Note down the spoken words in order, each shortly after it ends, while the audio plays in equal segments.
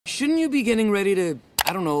shouldn't you be getting ready to,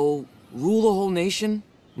 I don't know, rule the whole nation?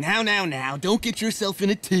 Now, don't get yourself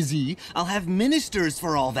in a tizzy. I'll have ministers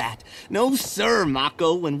for all that. No, sir,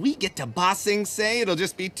 Mako. When we get to bossing, say, it'll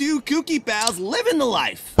just be two kooky pals living the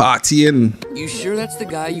life. Partying. You sure that's the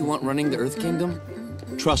guy you want running the Earth Kingdom?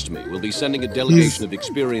 Trust me, we'll be sending a delegation of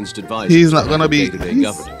experienced advisors. He's not gonna be.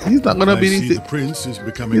 He's not gonna be. The prince is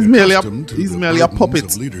becoming He's merely a burdens puppet.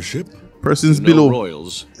 of leadership. Persons No below.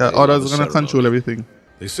 royals. Others are gonna control everything.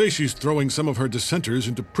 They say she's throwing some of her dissenters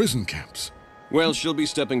into prison camps. Well, she'll be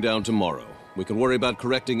stepping down tomorrow. We can worry about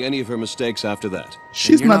correcting any of her mistakes after that.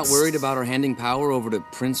 She's You're not worried about her handing power over to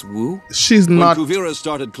Prince Wu? She's not. When Kuvira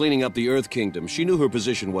started cleaning up the Earth Kingdom, she knew her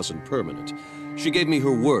position wasn't permanent. She gave me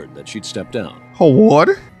her word that she'd step down. Oh, what?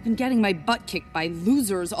 Been getting my butt kicked by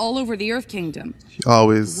losers all over the Earth Kingdom. She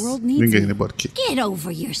always The world been needs getting me. the butt kicked. Get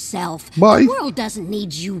over yourself. Why? The world doesn't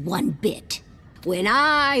need you one bit. When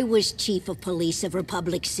I was chief of police of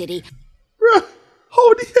Republic City... Bruh,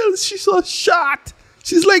 how the hell is she so short?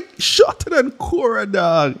 She's like shorter than Korra,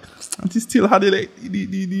 dog. And she still had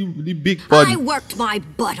the big body. I worked my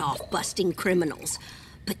butt off busting criminals.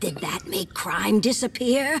 But did that make crime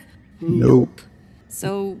disappear? Nope.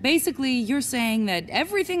 So basically, you're saying that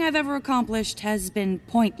everything I've ever accomplished has been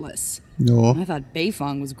pointless. No. I thought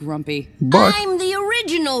Beifong was grumpy. But I'm the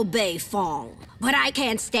original Beifong. But I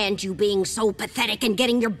can't stand you being so pathetic and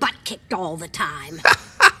getting your butt kicked all the time.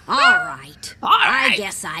 All right. I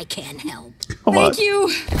guess I can help. come on. Thank you.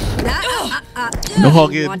 No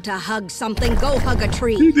hugging. Want to hug something? Go hug a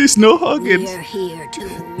tree. There's no hugging. We're here to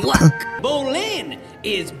work. Bolin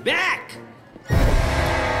is back!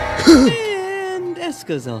 And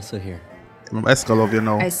Eska's also here. Eska love you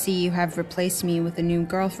now. I see you have replaced me with a new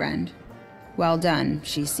girlfriend. Well done.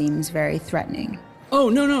 She seems very threatening. Oh,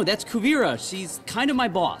 no, that's Kuvira. She's kind of my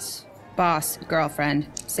boss. Boss, girlfriend,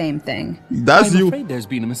 same thing. That's I'm you. afraid there's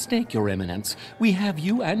been a mistake, Your Eminence. We have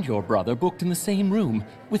you and your brother booked in the same room,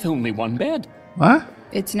 with only one bed. Huh?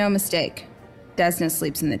 It's no mistake. Desna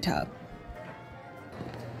sleeps in the tub.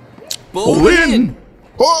 Bolin!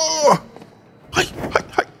 Oh! Hi.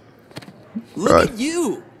 Look Right. at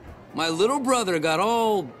you! My little brother got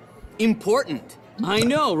all important. I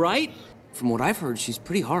know, right? From what I've heard, she's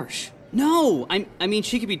pretty harsh. No, I mean,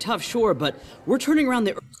 she could be tough, sure, but we're turning around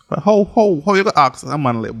the How you gonna ask a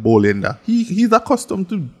man like Bolin that? He's accustomed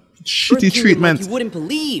to Earth shitty Kingdom treatment. like you wouldn't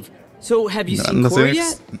believe. So, have you seen nothing Korra ex-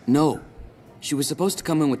 yet? No. She was supposed to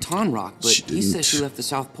come in with Tonrock, but he says she left the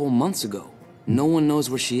South Pole months ago. No one knows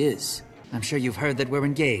where she is. I'm sure you've heard that we're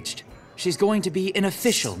engaged. She's going to be an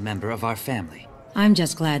official member of our family. I'm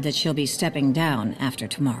just glad that she'll be stepping down after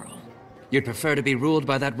tomorrow. You'd prefer to be ruled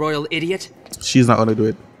by that royal idiot? She's not gonna do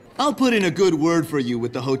it. I'll put in a good word for you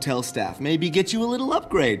with the hotel staff. Maybe get you a little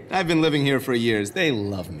upgrade. I've been living here for years. They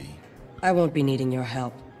love me. I won't be needing your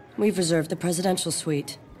help. We've reserved the presidential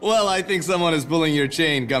suite. Well, I think someone is pulling your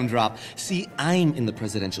chain, Gumdrop. See, I'm in the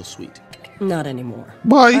presidential suite. Not anymore.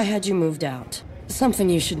 Bye. I had you moved out. Something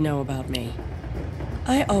you should know about me.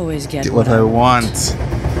 I always get Get what I want.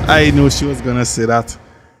 I knew she was gonna say that.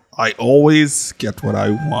 I always get what I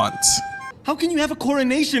want. How can you have a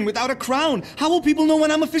coronation without a crown? How will people know when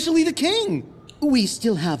I'm officially the king? We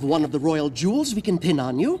still have one of the royal jewels we can pin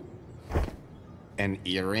on you. An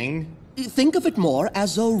earring? Think of it more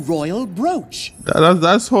as a royal brooch.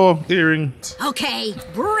 That's her earring. Okay,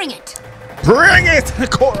 bring it. Bring it,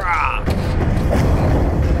 Korra!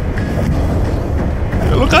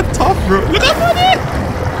 Look at Tough, bro. Look at Money!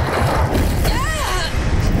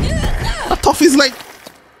 That Tough is like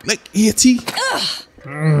 80.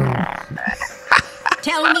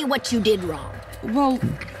 Tell me what you did wrong. Well,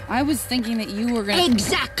 I was thinking that you were gonna...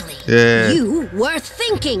 Exactly. Yeah. You were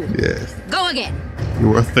thinking. Yeah. Go again. You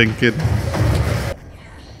were thinking.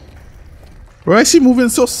 Why is she moving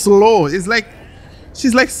so slow? It's like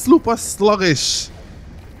she's like super sluggish.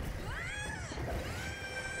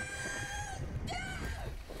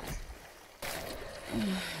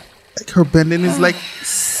 Like her bending is like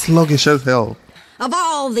sluggish as hell. Of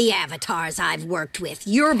all the avatars I've worked with,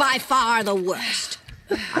 you're by far the worst.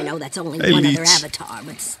 I know that's only Hey, one Leech. other avatar,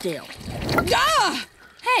 but still. Ah!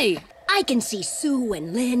 Hey! I can see Sue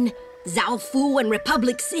and Lin, Zhao Fu and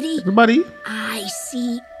Republic City. Everybody? I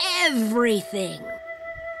see everything.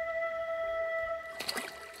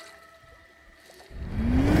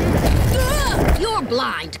 You're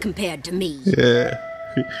blind compared to me. Yeah.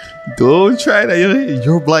 Don't try that.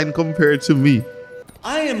 You're blind compared to me.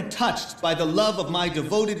 I am touched by the love of my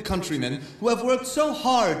devoted countrymen who have worked so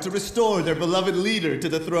hard to restore their beloved leader to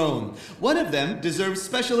the throne. One of them deserves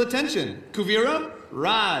special attention. Kuvira,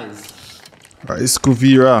 rise. It's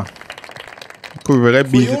Kuvira. Korra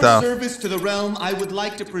For beat your it off. service to the realm, I would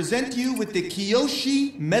like to present you with the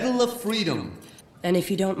Kyoshi Medal of Freedom. And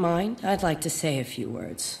if you don't mind, I'd like to say a few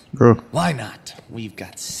words. Bro. Why not? We've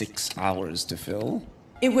got 6 hours to fill.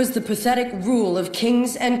 It was the pathetic rule of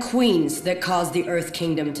kings and queens that caused the Earth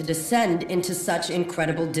Kingdom to descend into such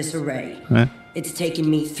incredible disarray. It's taken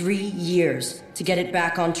me 3 years to get it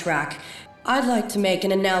back on track. I'd like to make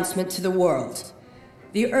an announcement to the world.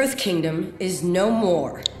 The Earth Kingdom is no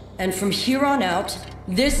more. And from here on out,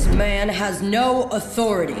 this man has no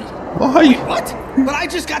authority. Why? What? But I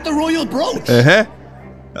just got the royal brooch. That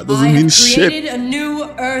doesn't mean shit. I have created a new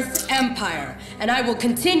Earth Empire, and I will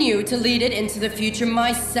continue to lead it into the future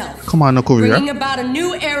myself. Come on, Korra. Bringing about a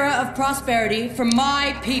new era of prosperity for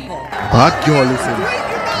my people. Bad girl, listen.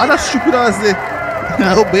 Ah, that's stupid as they.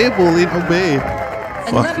 Obey, Bolin, obey.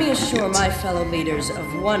 And let me assure my fellow leaders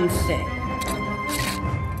of one thing.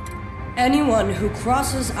 Anyone who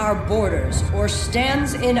crosses our borders or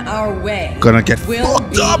stands in our way Gonna get will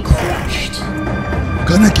fucked be up. crushed.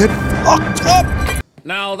 Gonna get fucked up.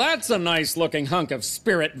 Now that's a nice looking hunk of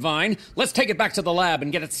spirit vine. Let's take it back to the lab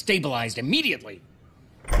and get it stabilized immediately.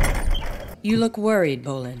 You look worried,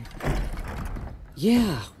 Bolin.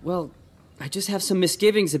 Yeah, well, I just have some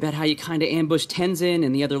misgivings about how you kind of ambushed Tenzin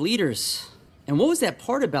and the other leaders. And what was that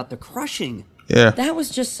part about the crushing? Yeah. That was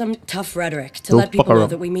just some tough rhetoric to Don't let people fuck know around.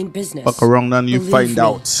 that we mean business. Fuck around and you Believe find me,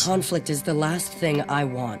 out. Conflict is the last thing I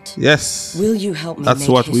want. Yes. Will you help me That's make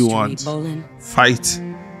what history, we want. Bolin? Fight.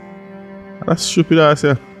 That's stupid ass,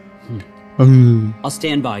 yeah. I'll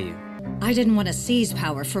stand by you. I didn't want to seize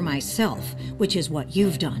power for myself, which is what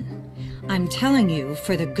you've done. I'm telling you,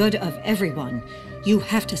 for the good of everyone, you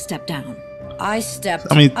have to step down. I stepped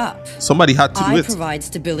up. Somebody had to do I it. provide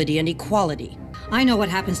stability and equality. I know what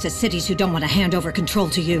happens to cities who don't want to hand over control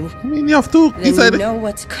to you. I mean, you have to Then decide. you know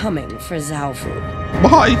what's coming for Zaofu.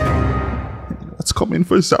 Bye. What's coming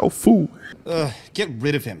for Zaofu? Get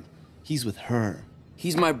rid of him. He's with her.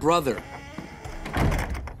 He's my brother.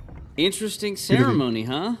 Interesting ceremony,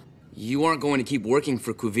 huh? You aren't going to keep working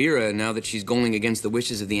for Kuvira now that she's going against the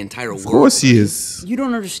wishes of the entire world. Of course he is. You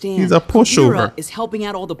don't understand. He's a pushover. Kuvira is helping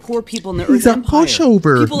out all the poor people in the He's Earth a Empire.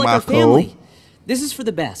 pushover, People like our Mako. family. This is for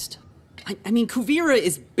the best. I mean, Kuvira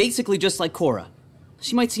is basically just like Korra.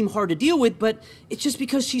 She might seem hard to deal with, but it's just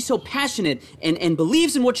because she's so passionate and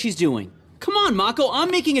believes in what she's doing. Come on, Mako, I'm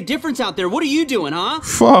making a difference out there. What are you doing, huh?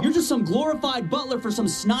 Fuck. You're just some glorified butler for some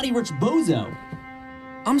snotty rich bozo.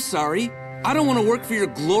 I'm sorry. I don't want to work for your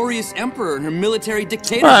glorious emperor and her military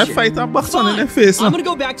dictatorship. Alright, fight and box on in the face. I'm gonna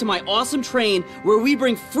go back to my awesome train where we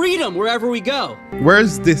bring freedom wherever we go.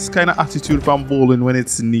 Where's this kind of attitude from Bolin when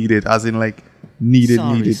it's needed? As in, like, needed.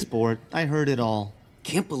 Sport. I heard it all.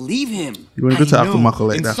 Can't believe him. You want to talk to Mako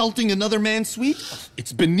like that? Insulting another man's suite?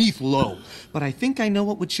 It's beneath low. But I think I know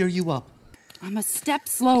what would cheer you up. I'm a step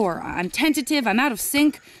slower. I'm tentative. I'm out of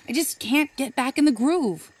sync. I just can't get back in the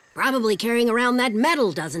groove. Probably carrying around that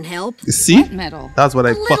metal doesn't help. You see? What metal? That's what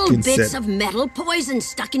I Little fucking bits said. of metal poison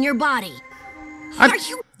stuck in your body.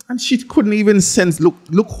 And she couldn't even sense. Look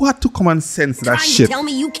who had to come and sense that Trying shit. to tell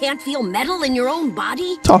me you can't feel metal in your own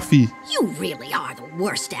body? Toffee. You really are the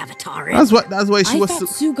worst avatar. That's why she I was. thought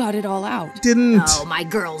Sue got it all out. Didn't. Oh, my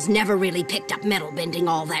girls never really picked up metal bending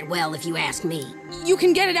all that well, if you ask me. You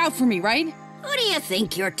can get it out for me, right? Who do you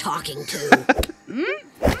think you're talking to?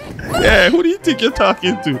 Yeah, who do you think you're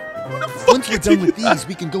talking to? Once we're done with these,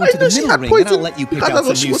 we can go into the middle ring and I'll let you pick out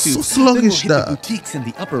some new suits. Then we'll hit the boutiques in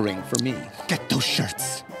the upper ring for me. Get those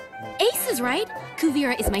shirts. Ace is right.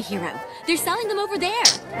 Kuvira is my hero. They're selling them over there.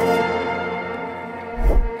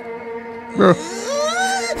 Bro.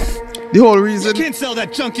 The whole reason. You can't sell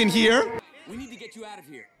that junk in here. We need to get you out of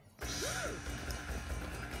here.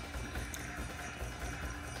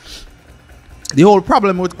 The whole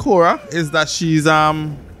problem with Korra is that she's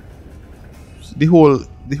the whole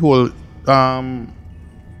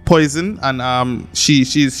poison, and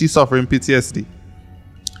she's suffering PTSD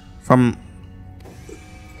from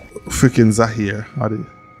freaking Zahir.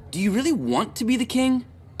 Do you really want to be the king?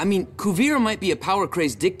 I mean, Kuvira might be a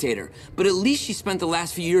power-crazed dictator, but at least she spent the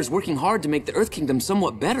last few years working hard to make the Earth Kingdom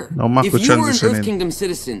somewhat better. No, Mako if you were an transitioning. Earth Kingdom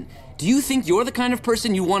citizen, do you think you're the kind of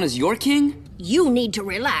person you want as your king? You need to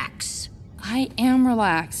relax. I am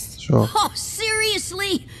relaxed. Sure. Oh,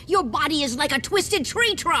 seriously? Your body is like a twisted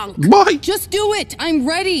tree trunk. Boy, Just do it. I'm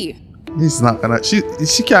ready. he's not gonna. She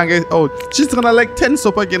can't get out. She's gonna like tense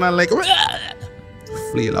up again and like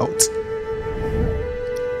flail out.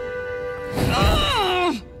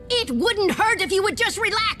 It wouldn't hurt if you would just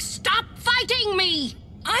relax. Stop fighting me.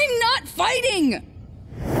 I'm not fighting.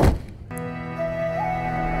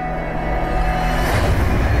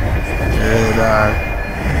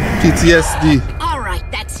 Yeah, PTSD. All right,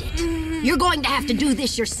 that's it. You're going to have to do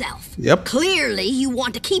this yourself. Yep. Clearly, you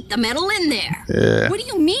want to keep the metal in there. Yeah. What do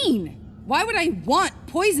you mean? Why would I want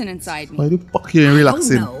poison inside me? Why the fuck you ain't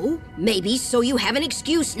relaxing? I don't know. Maybe so you have an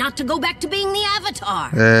excuse not to go back to being the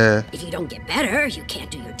Avatar. Yeah. If you don't get better, you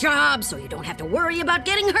can't do your job, so you don't have to worry about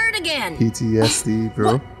getting hurt again. PTSD,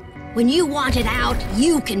 bro. When you want it out,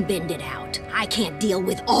 you can bend it out. I can't deal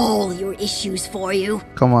with all your issues for you.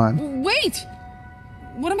 Come on. Wait!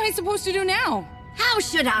 What am I supposed to do now? How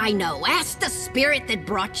should I know? Ask the spirit that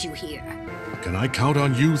brought you here. Can I count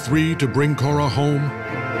on you three to bring Korra home?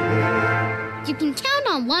 You can count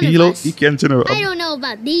on one Elo, of us. he can't generate. I don't know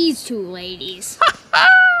about these two ladies.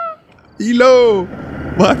 Elo!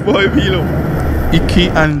 Bad boy Elo. Iki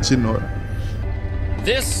and Jinora.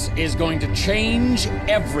 This is going to change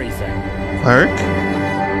everything. Eric?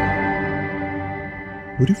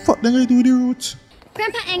 What the fuck they gonna do with the roots?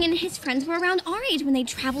 Grandpa Aang and his friends were around our age when they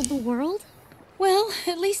traveled the world. Well,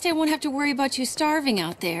 at least I won't have to worry about you starving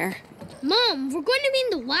out there. Mom, we're going to be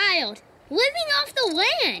in the wild, living off the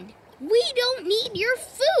land. We don't need your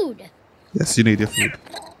food. Yes, you need your food.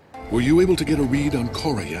 Were you able to get a read on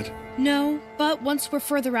Korra yet? No, but once we're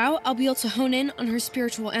further out, I'll be able to hone in on her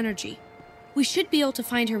spiritual energy. We should be able to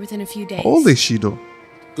find her within a few days. How old is she though?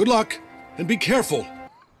 Good luck, and be careful.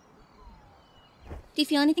 Do you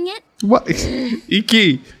feel anything yet? What?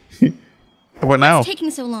 Iki! What now? What's taking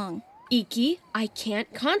so long? Iki, I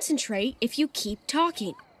can't concentrate if you keep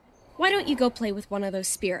talking. Why don't you go play with one of those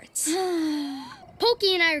spirits?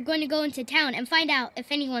 Pokey and I are going to go into town and find out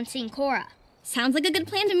if anyone's seen Korra. Sounds like a good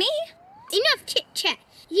plan to me. Enough chit-chat.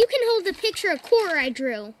 You can hold the picture of Korra I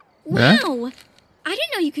drew. Yeah? Wow! I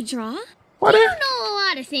didn't know you could draw. What? You know a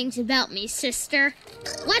lot of things about me, sister.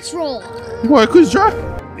 Let's roll. Boy, could draw.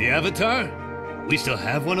 The Avatar? We still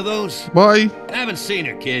have one of those? Boy. I haven't seen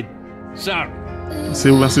her, kid. Sorry.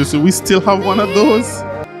 So we still have one of those?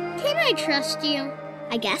 Can I trust you?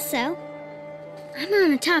 I guess so. I'm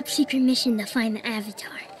on a top secret mission to find the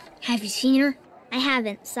Avatar. Have you seen her? I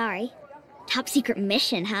haven't, sorry. Top secret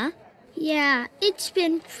mission, huh? Yeah, it's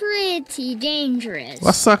been pretty dangerous.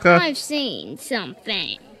 What's Saka? I've seen some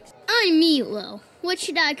things. I'm Milo. What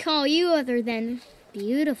should I call you other than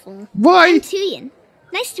beautiful? Why? I'm Tuyin.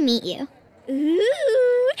 Nice to meet you.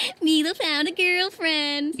 Ooh, Milo found a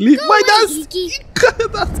girlfriend. Why does That's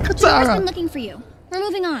Katara? Kira's been looking for you. We're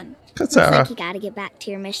moving on. Katara. Looks like you gotta get back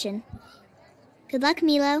to your mission. Good luck,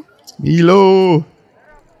 Milo. Milo.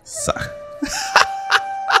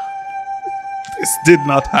 This did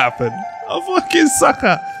not happen. A fucking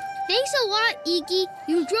sucker. Thanks a lot, Iki.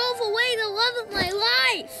 You drove away the love of my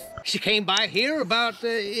life. She came by here about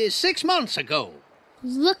 6 months ago.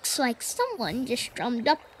 Looks like someone just drummed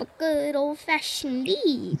up a good old-fashioned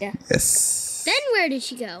deed. Yes. Then where did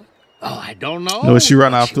she go? Oh, I don't know. No, she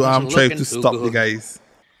ran off to wasn't try looking to too stop good. the guys.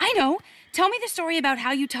 I know. Tell me the story about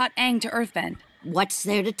how you taught Aang to earthbend. What's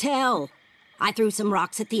there to tell? I threw some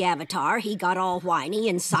rocks at the Avatar, he got all whiny,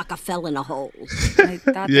 and Sokka fell in a hole. I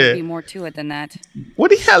thought Yeah. there'd be more to it than that. What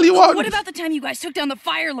the hell you want? What about the time you guys took down the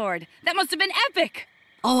Fire Lord? That must have been epic!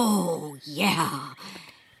 Oh, yeah.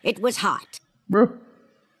 It was hot. Bro,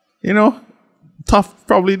 you know, Toph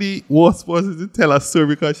probably the worst person to tell a story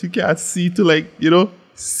because she can't see to like, you know,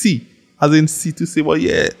 see. As in see to say, well,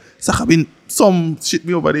 yeah, Sokka been some shit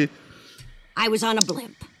me over there. I was on a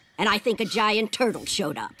blimp, and I think a giant turtle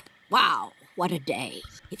showed up. Wow, what a day.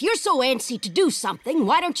 If you're so antsy to do something,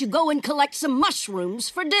 why don't you go and collect some mushrooms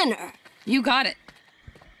for dinner? You got it.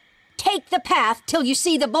 Take the path till you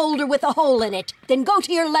see the boulder with a hole in it, then go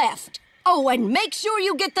to your left. Oh, and make sure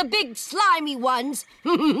you get the big slimy ones.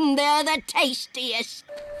 They're the tastiest.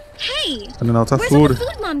 Hey! And then out of Where's all the food.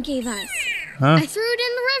 food Mom gave us? Huh? I threw it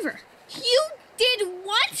in the river. You did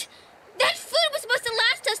what? That food was supposed to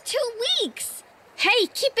last us 2 weeks! Hey,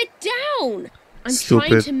 keep it down! I'm Stupid.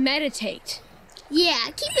 trying to meditate. Yeah,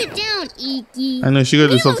 keep it down, Iki. I know she gonna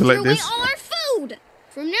do Milo something like threw away this. all our food.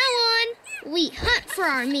 From now on, we hunt for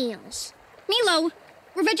our meals. Milo,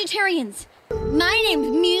 we're vegetarians. My name's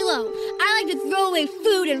Milo. I like to throw away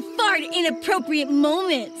food and fart at inappropriate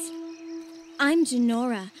moments. I'm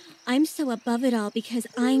Jinora. I'm so above it all because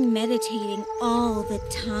I'm meditating all the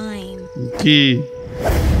time. Okay.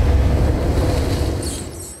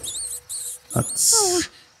 That's. Oh,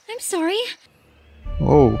 I'm sorry.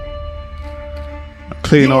 Oh.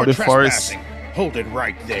 Clean out the forest. Trespassing. Hold it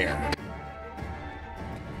right there.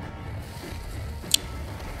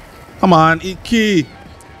 Come on, Iki.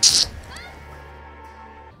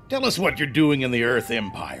 Tell us what you're doing in the Earth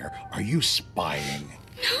Empire. Are you spying?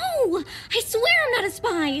 No! true! I swear I'm not a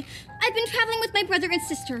spy! I've been traveling with my brother and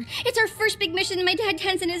sister. It's our first big mission and my dad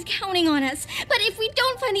Tenzin is counting on us. But if we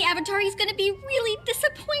don't find the Avatar, he's gonna be really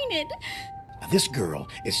disappointed. This girl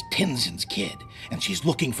is Tenzin's kid, and she's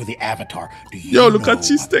looking for the Avatar. Do you Yo, look know at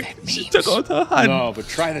she took out her hand. No, but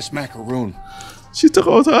try this macaroon. She took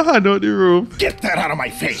out her hand out the room. Get that out of my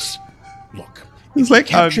face! Look, it's like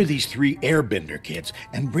capture these 3 airbender kids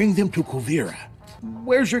and bring them to Kuvira.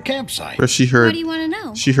 Where's your campsite? Where she heard. What do you want to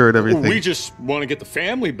know? She heard everything. We just want to get the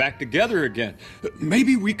family back together again.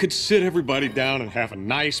 Maybe we could sit everybody down and have a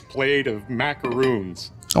nice plate of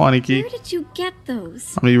macaroons. Come on, Iki. Where did you get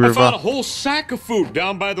those? I found a whole sack of food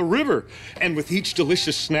down by the river. And with each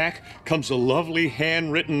delicious snack comes a lovely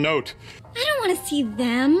handwritten note. I don't want to see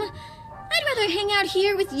them. I'd rather hang out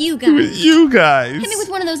here with you guys. With you guys. Hit me with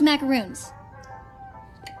one of those macaroons.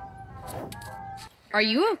 Are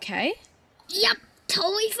you okay? Yep,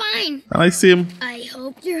 totally fine. And I see him. I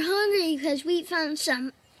hope you're hungry because we found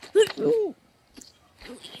some... We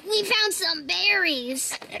found some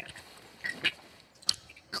berries.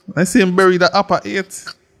 I see him bury the upper 8.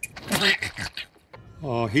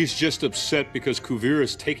 Oh, he's just upset because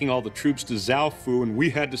Kuvira's taking all the troops to Zaofu and we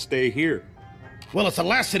had to stay here. Well, it's the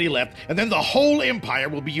last city left, and then the whole empire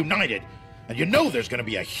will be united. And you know there's going to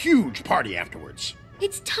be a huge party afterwards.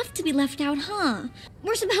 It's tough to be left out, huh?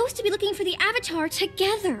 We're supposed to be looking for the Avatar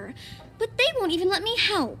together, but they won't even let me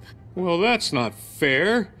help. Well, that's not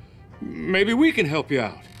fair. Maybe we can help you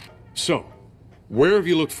out. So, where have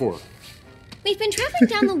you looked for her? We've been traveling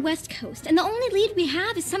down the west coast, and the only lead we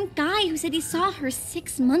have is some guy who said he saw her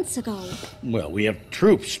 6 months ago. Well, we have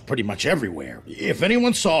troops pretty much everywhere. If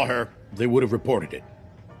anyone saw her, they would have reported it.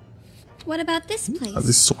 What about this place? That's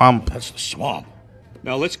the swamp. That's the swamp.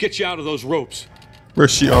 Now let's get you out of those ropes.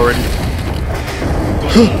 Where's she already?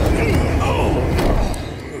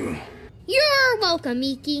 You're welcome,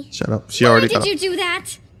 Iki. Shut up. She already Why got did up. you do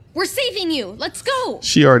that? We're saving you. Let's go.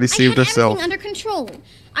 She already saved I had herself. everything under control.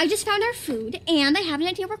 I just found our food, and I have an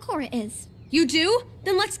idea where Korra is. You do?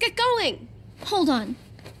 Then let's get going. Hold on.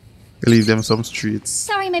 Leave them some streets.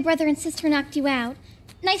 Sorry my brother and sister knocked you out.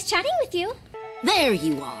 Nice chatting with you. There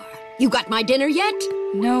you are. You got my dinner yet?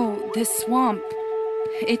 No, this swamp.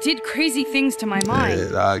 It did crazy things to my mind.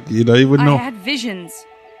 You don't even know. I had visions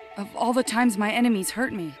of all the times my enemies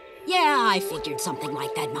hurt me. Yeah, I figured something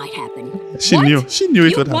like that might happen. She knew. She knew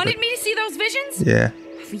it would You wanted happen. me to see those visions? Yeah.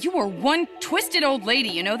 You are one twisted old lady,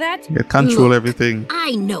 you know that? You control Look, everything.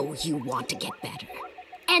 I know you want to get better.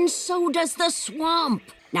 And so does the swamp.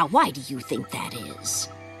 Now, why do you think that is?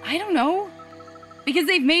 I don't know. Because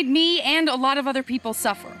they've made me and a lot of other people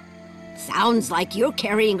suffer. Sounds like you're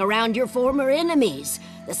carrying around your former enemies,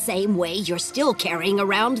 the same way you're still carrying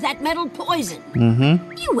around that metal poison.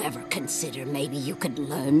 Mm-hmm. You ever consider maybe you could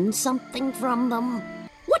learn something from them?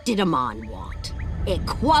 What did Amon want?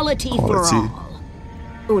 Equality for all.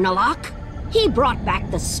 Unalak, he brought back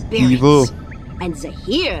the spirits. Evil. And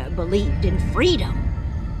Zahir believed in freedom.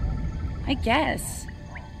 I guess.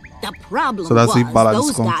 The problem So that's was where balance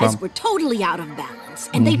those come guys from. were totally out of balance,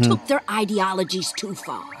 and they took their ideologies too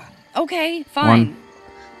far. Okay, fine.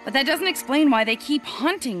 But that doesn't explain why they keep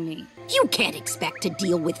hunting me. You can't expect to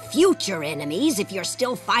deal with future enemies if you're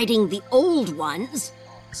still fighting the old ones.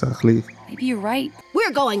 Exactly. Maybe you're right.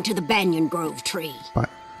 We're going to the Banyan Grove tree.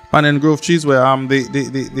 Banyan Grove trees where the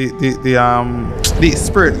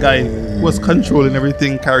spirit guy was controlling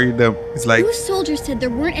everything, carried them. It's like Those soldiers said there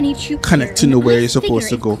weren't any troops connect to here, know and where I you're supposed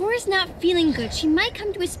to figure go. If Korra's not feeling good, she might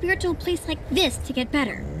come to a spiritual place like this to get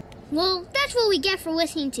better. Well, that's what we get for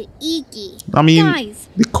listening to Iki. I mean, Guys,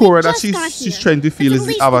 the Korra that just got she's here. trying to feel Let's is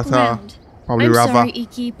at the least look avatar. around. Probably I'm Rava. sorry,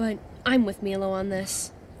 Iki, but I'm with Milo on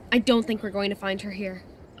this. I don't think we're going to find her here.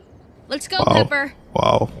 Let's go, Wow. Pepper.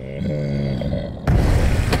 Wow.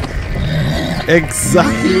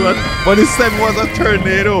 Exactly but this time it was a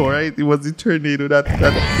tornado, right? It was the tornado that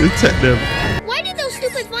hit them. Why did those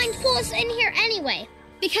stupid vines pull us in here anyway?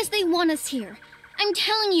 Because they want us here. I'm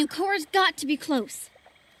telling you, Korra's got to be close.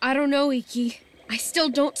 I don't know, Iki. I still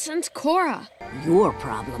don't sense Korra. Your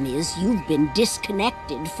problem is you've been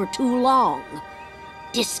disconnected for too long.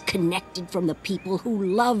 Disconnected from the people who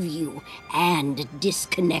love you, and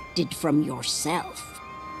disconnected from yourself.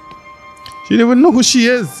 She didn't even know who she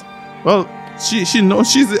is. Well, she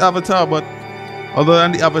knows she's the avatar, but other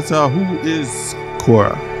than the avatar, who is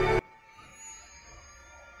Korra?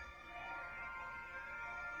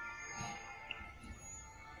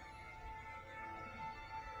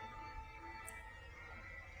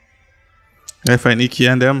 I find Iki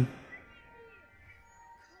and them.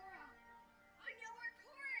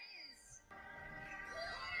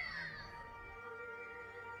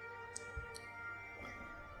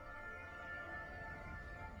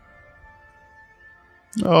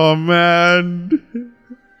 Oh man.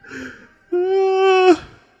 Who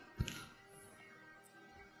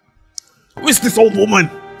is this old woman?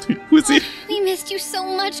 Who is it? We missed you so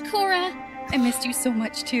much, Korra. I missed you so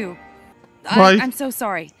much too. Why? I'm so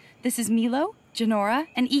sorry. This is Milo, Janora,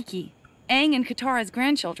 and Iki, Aang and Katara's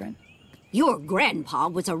grandchildren. Your grandpa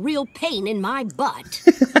was a real pain in my butt.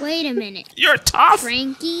 Wait a minute. You're tough.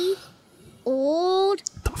 Frankie? Old?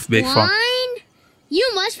 Tough big fun. Blind? You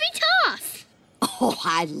must be tough. Oh,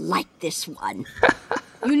 I like this one.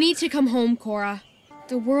 You need to come home, Korra.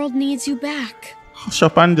 The world needs you back. Hush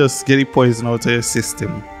up and just get the poison out of your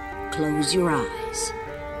system. Close your eyes.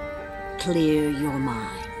 Clear your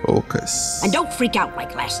mind. Focus. And don't freak out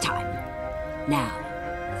like last time. Now,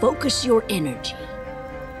 focus your energy.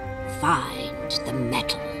 Find the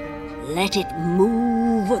metal. Let it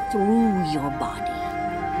move through your body.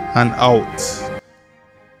 And out.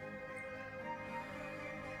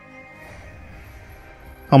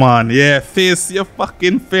 Come on, yeah, face your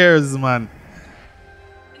fucking fears, man.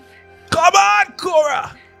 Come on,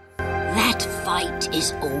 Korra! That fight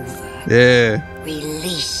is over. Yeah.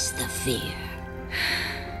 Release the fear.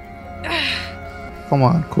 Come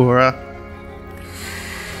on, Korra.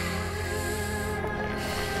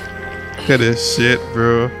 Look at this shit,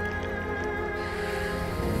 bro.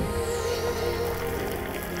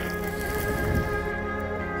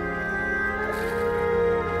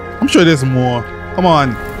 I'm sure there's more. Come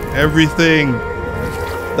on, everything.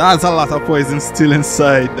 That's a lot of poison still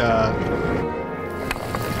inside, dog.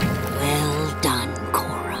 Well done,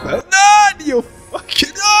 Korra. Well done, you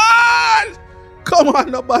fucking done! Come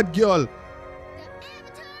on, no bad girl.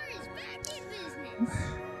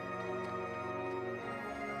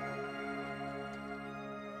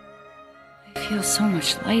 I feel so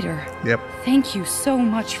much lighter. Yep. Thank you so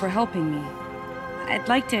much for helping me. I'd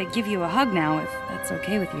like to give you a hug now, if that's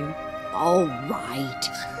okay with you. All right.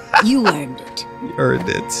 You earned it. You earned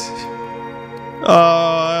it.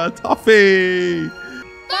 Toffee!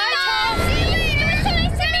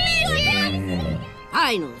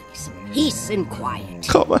 Finally, some peace and quiet.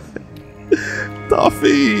 Come on.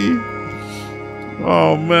 Toffee!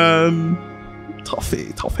 Oh man.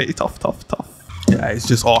 Toffee, tough. Yeah, it's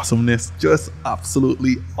just awesomeness. Just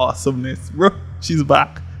absolutely awesomeness. Bro, she's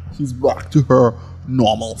back. She's back to her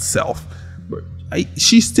normal self. But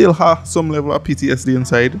she still has some level of PTSD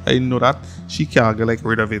inside. I know that. She can't get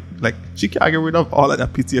rid of it. Like, she can't get rid of all of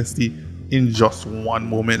that PTSD in just one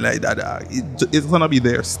moment like that. It's gonna be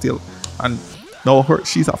there still. And now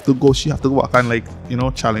she have to go back and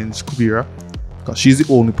challenge Kuvira. Because she's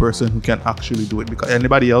the only person who can actually do it. Because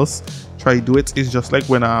anybody else try to do it, it's just like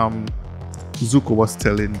when Zuko was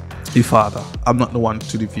telling the father, I'm not the one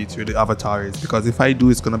to defeat you, the Avatar is. Because if I do,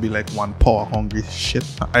 it's gonna be like one power hungry shit.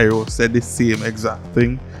 Iroh said the same exact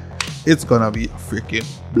thing. It's gonna be a freaking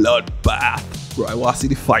bloodbath. Bro, I wanna see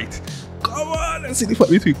the fight. Come on, let's see the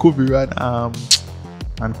fight between Kuvira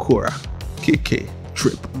and Korra. KK.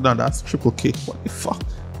 No, that's triple K. What the fuck?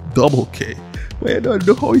 Double K. But I don't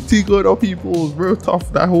know how it go to people. Real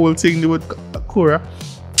tough, that whole thing with Korra.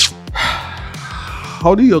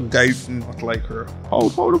 How do you guys not like her? How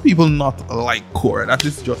do people not like Korra? That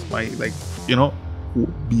is just my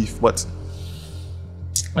beef. But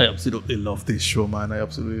I absolutely love this show, man. I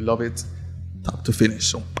absolutely love it. Top to finish.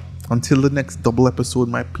 So until the next double episode,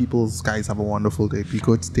 my peoples, guys, have a wonderful day. Be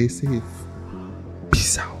good, stay safe.